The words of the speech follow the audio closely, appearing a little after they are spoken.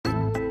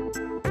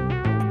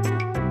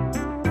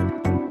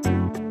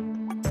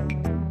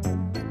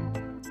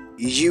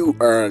You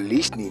are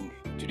listening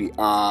to the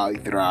I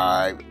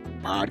Thrive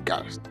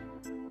podcast.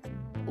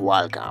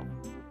 Welcome.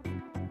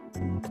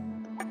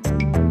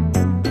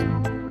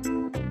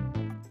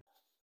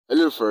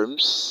 Hello,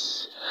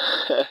 firms.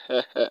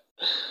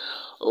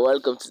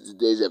 Welcome to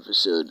today's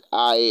episode.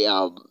 I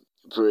am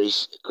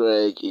Praise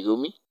Craig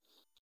Igumi.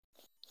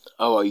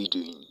 How are you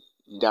doing?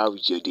 How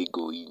is your day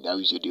going? How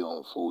is your day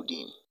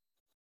unfolding?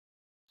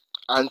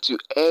 And to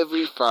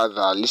every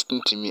father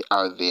listening to me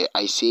out there,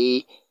 I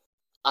say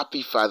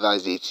Happy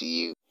Father's Day to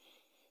you.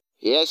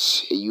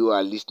 Yes, you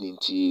are listening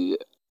to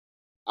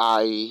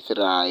I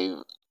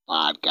Thrive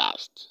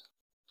podcast.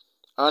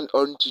 And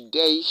on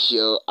today's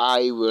show,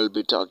 today's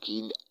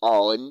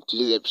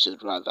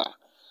episode rather,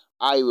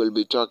 I will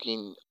be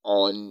talking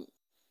on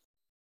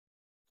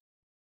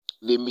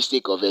the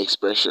mistake of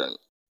expression.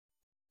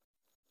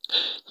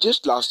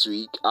 Just last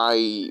week,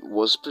 I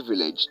was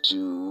privileged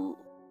to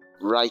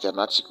publish an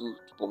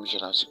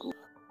article,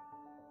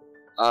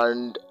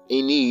 and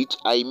in it,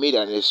 I made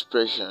an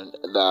expression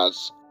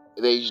that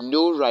there is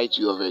no right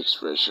way of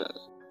expression.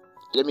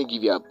 Let me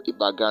give you a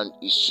background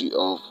history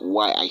of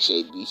why I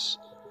said this.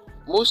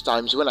 Most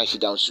times when I sit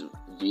down to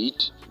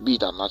read, be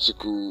it an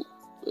article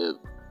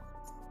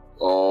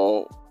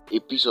or a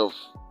piece of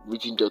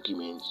written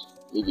document,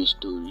 maybe a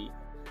story,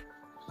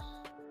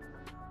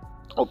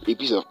 or a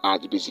piece of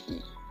art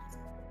basically,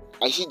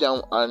 I sit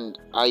down and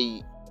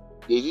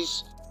there's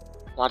this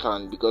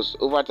pattern, because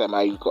over time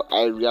I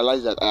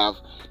realized that I have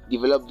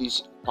developed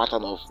this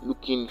pattern of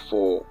looking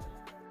for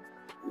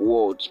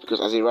words, because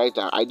as a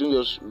writer I don't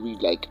just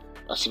read like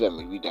as if I'm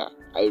a reader.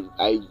 I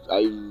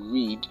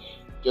read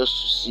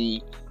just to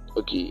see,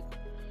 okay,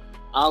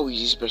 how is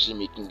this person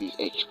making this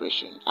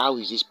expression? How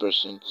is this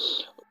person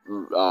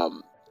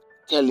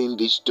telling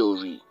this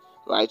story,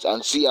 right?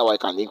 And see how I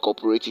can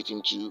incorporate it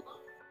into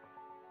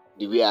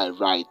the way I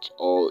write,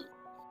 or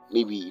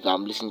maybe if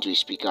I'm listening to a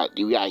speaker,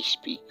 the way I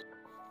speak.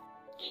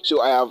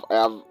 So I have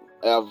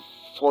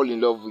fallen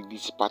in love with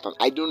this pattern.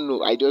 I don't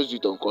know, I just do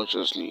it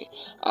unconsciously.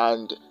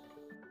 And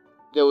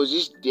there was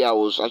this day I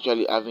was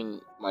actually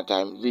having my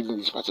time reading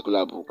this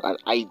particular book, and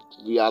I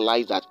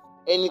realized that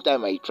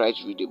anytime I tried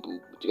to read a book,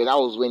 because that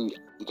was when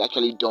it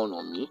actually dawned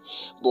on me,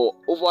 but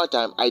over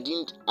time I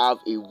didn't have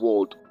a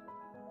word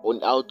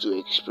on how to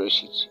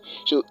express it.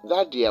 So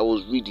that day I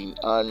was reading,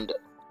 and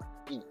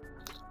I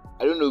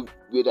don't know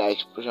where that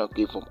expression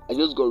came from. I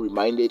just got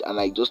reminded, and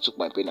I just took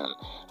my pen and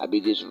I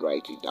began to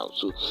write it down.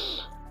 So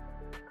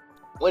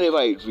whenever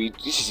I read,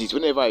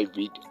 whenever I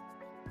read,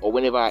 or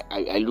whenever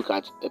I look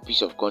at a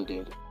piece of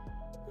content,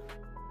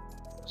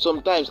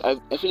 sometimes I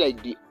feel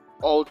like the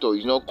author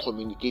is not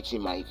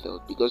communicating my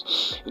thought,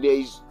 because there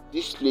is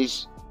this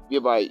place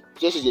whereby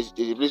there's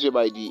a place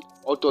whereby the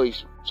author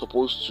is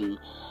supposed to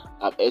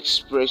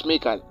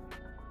make an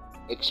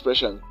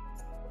expression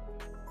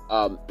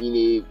in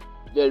a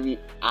very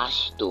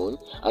harsh tone,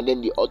 and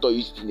then the author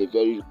uses it in a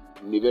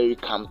very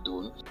calm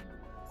tone.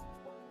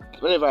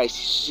 Whenever I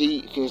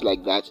see things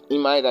like that,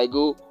 in my mind I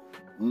go,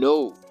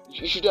 no,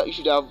 you should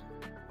have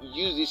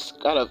used this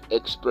kind of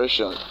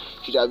expression.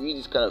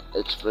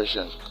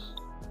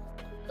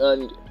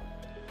 And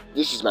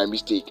this is my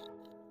mistake.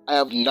 I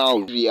have now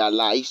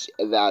realized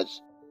that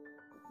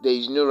there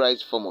is no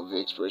right form of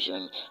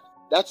expression.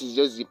 That is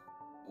just the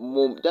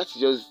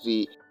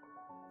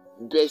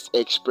best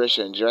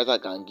expression the writer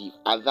can give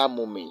at that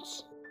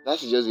moment.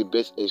 That is just the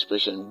best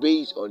expression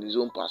based on his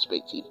own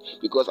perspective,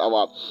 because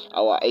our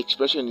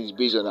expression is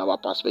based on our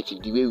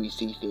perspective, the way we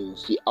see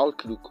things, the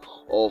outlook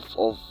of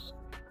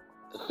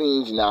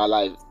things in our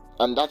life,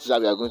 and that is how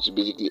we are going to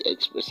basically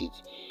express it.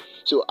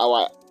 So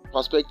our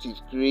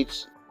perspective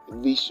creates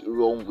this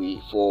wrong way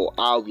for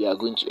how we are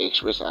going to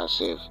express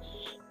ourselves,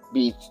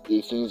 be it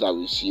the things that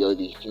we see or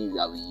the things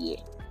that we hear.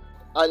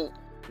 And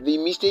the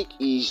mistake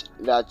is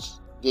that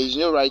there is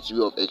no right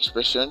way of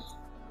expression.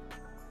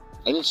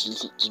 I need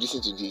to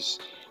listen to this.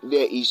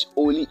 There is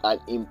only an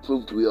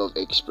improved way of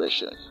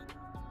expression.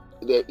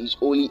 There is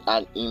only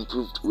an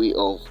improved way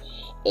of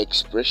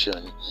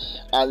expression.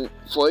 And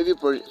for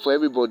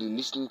everybody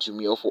listening to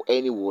me, or for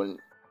anyone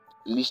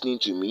listening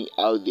to me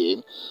out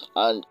there,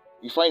 and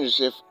you find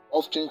yourself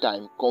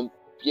oftentimes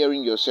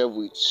comparing yourself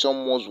with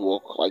someone's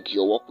work, like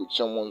your work with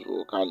someone's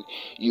work, and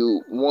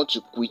you want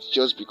to quit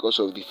just because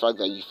of the fact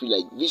that you feel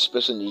like this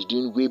person is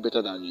doing way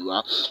better than you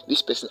are,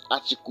 this person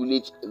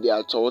articulates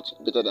their thoughts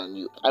better than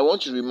you. I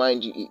want to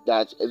remind you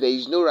that there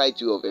is no right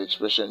way of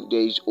expression. There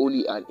is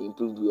only an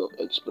improved way of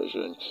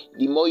expression.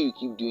 The more you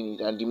keep doing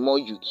it, and the more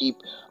you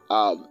keep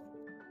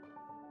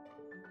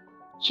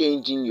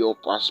changing your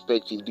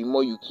perspective, the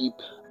more you keep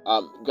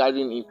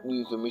gathering new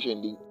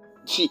information, the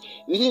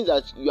thing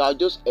that you are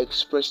just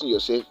expressing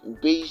yourself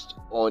based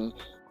on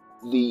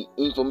the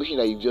information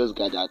that you just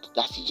gathered.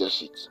 That is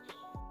just it.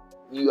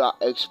 You are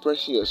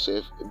expressing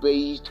yourself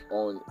based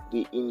on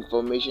the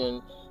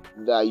information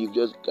that you've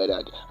just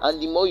gathered,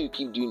 and the more you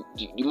keep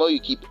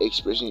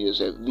expressing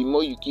yourself, the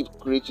more you keep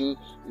creating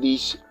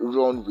this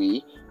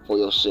runway for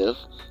yourself,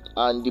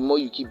 and the more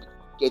you keep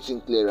getting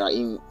clearer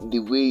in the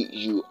way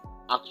you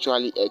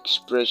actually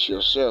express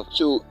yourself.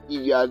 So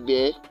if you are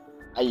there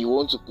and you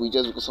want to quit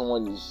just because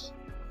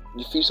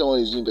you feel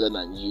someone is doing better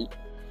than you,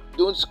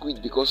 don't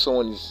quit because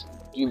someone is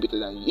doing better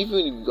than you. Even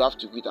if you have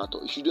to quit at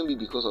all, it shouldn't be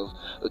because of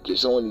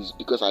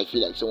because I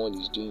feel like someone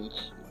is doing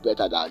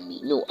better than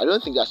me. No, I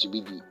don't think that should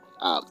be the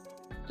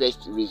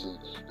best reason,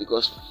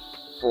 because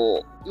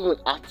for even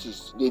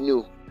artists, they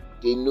know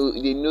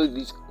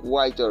this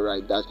quite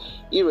alright, that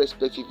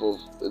irrespective of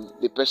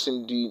the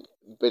person doing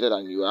better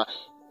than you are,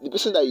 the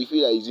person that you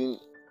feel that is doing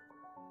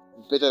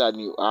better than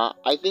you are,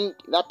 I think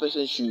that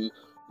person should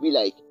be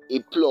like a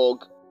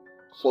plug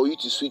for you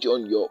to switch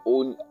on your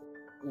own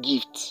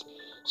gift.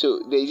 So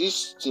there is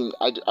this thing,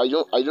 I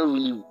don't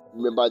really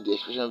remember the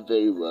expression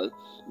very well,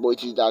 but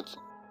it is that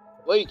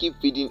when you keep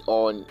feeding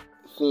on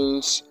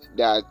things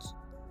that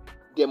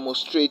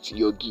demonstrate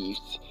your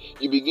gift,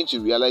 you begin to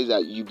realize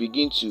that you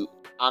begin to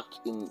act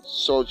in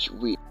such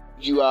way.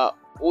 You are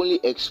only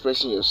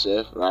expressing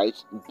yourself, right,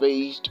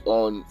 based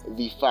on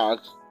the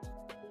fact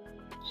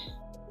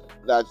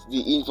that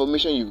the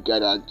information you've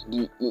gathered,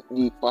 the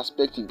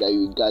perspective that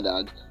you've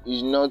gathered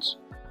is not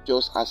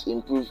just as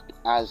improved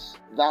as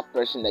that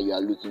person that you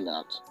are looking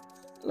at,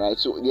 right?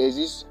 So there's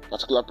this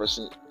particular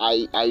person,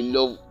 I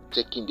love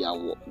checking their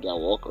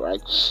work,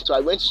 right? So I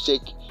went to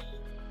check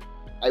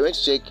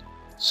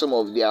some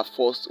of their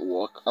first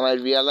work, and I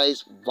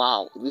realized,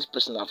 wow, this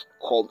person have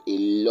come a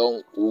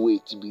long way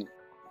to be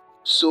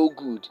so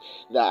good,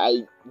 that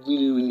I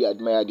really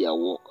admire their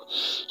work.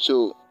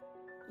 So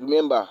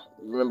remember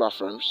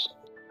friends,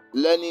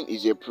 learning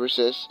is a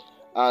process,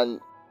 and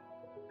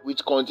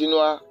with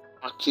continual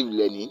active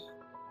learning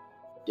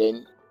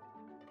then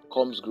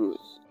comes growth.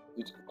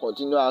 With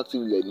continual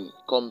active learning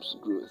comes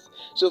growth.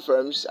 So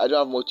friends, I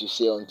don't have much to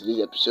say on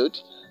today's episode.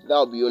 That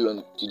will be all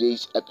on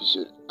today's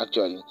episode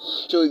actually.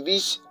 So if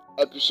this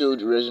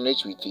episode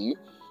resonates with you,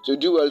 so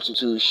do well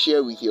to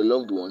share with your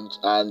loved ones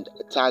and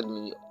tag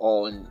me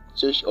on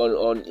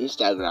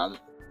Instagram.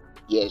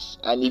 Yes,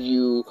 and if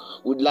you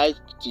would like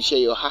to share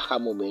your haha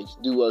moment,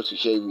 do well to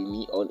share with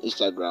me on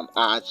Instagram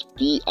at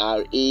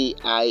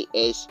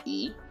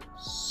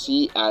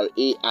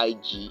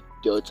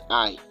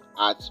praisecraig.i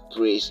at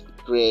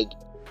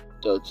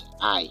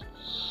praisecraig.i.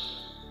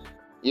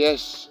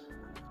 Yes,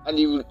 and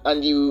if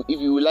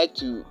you would like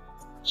to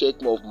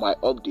check more of my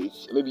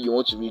updates, maybe you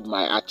want to read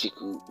my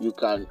article, you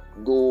can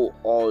go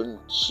on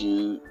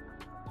to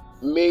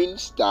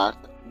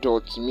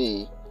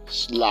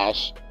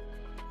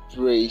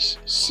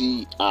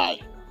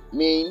mainstack.me/praiseci,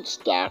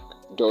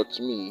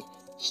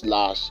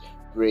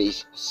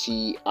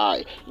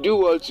 mainstack.me/praiseci. Do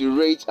well to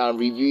rate and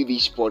review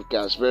this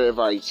podcast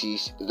wherever it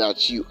is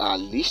that you are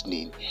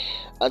listening.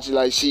 Until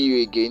I see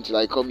you again, till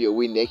I come your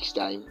way next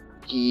time,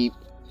 keep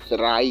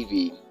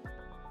thriving.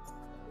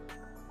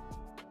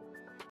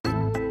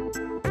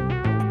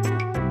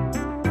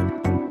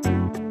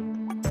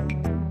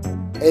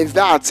 And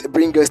that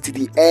brings us to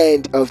the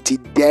end of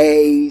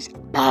today's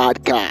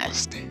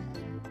podcast.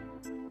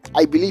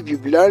 I believe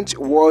you've learned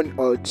one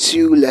or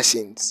two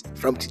lessons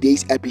from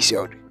today's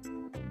episode.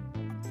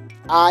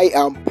 I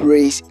am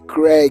Praise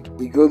Craig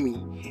Igomi,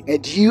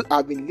 and you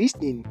have been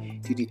listening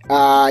to the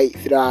I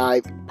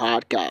Thrive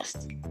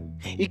podcast.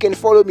 You can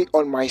follow me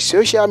on my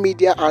social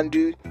media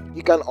handle.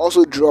 You can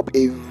also drop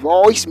a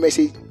voice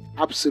message.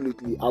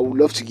 Absolutely, I would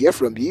love to hear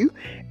from you.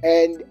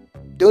 And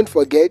don't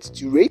forget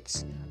to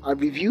rate and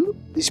review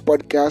this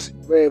podcast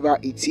wherever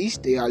it is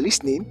they are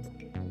listening.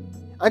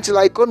 Until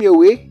I come your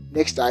way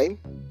next time,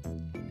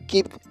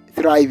 keep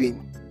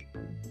thriving.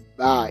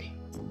 Bye.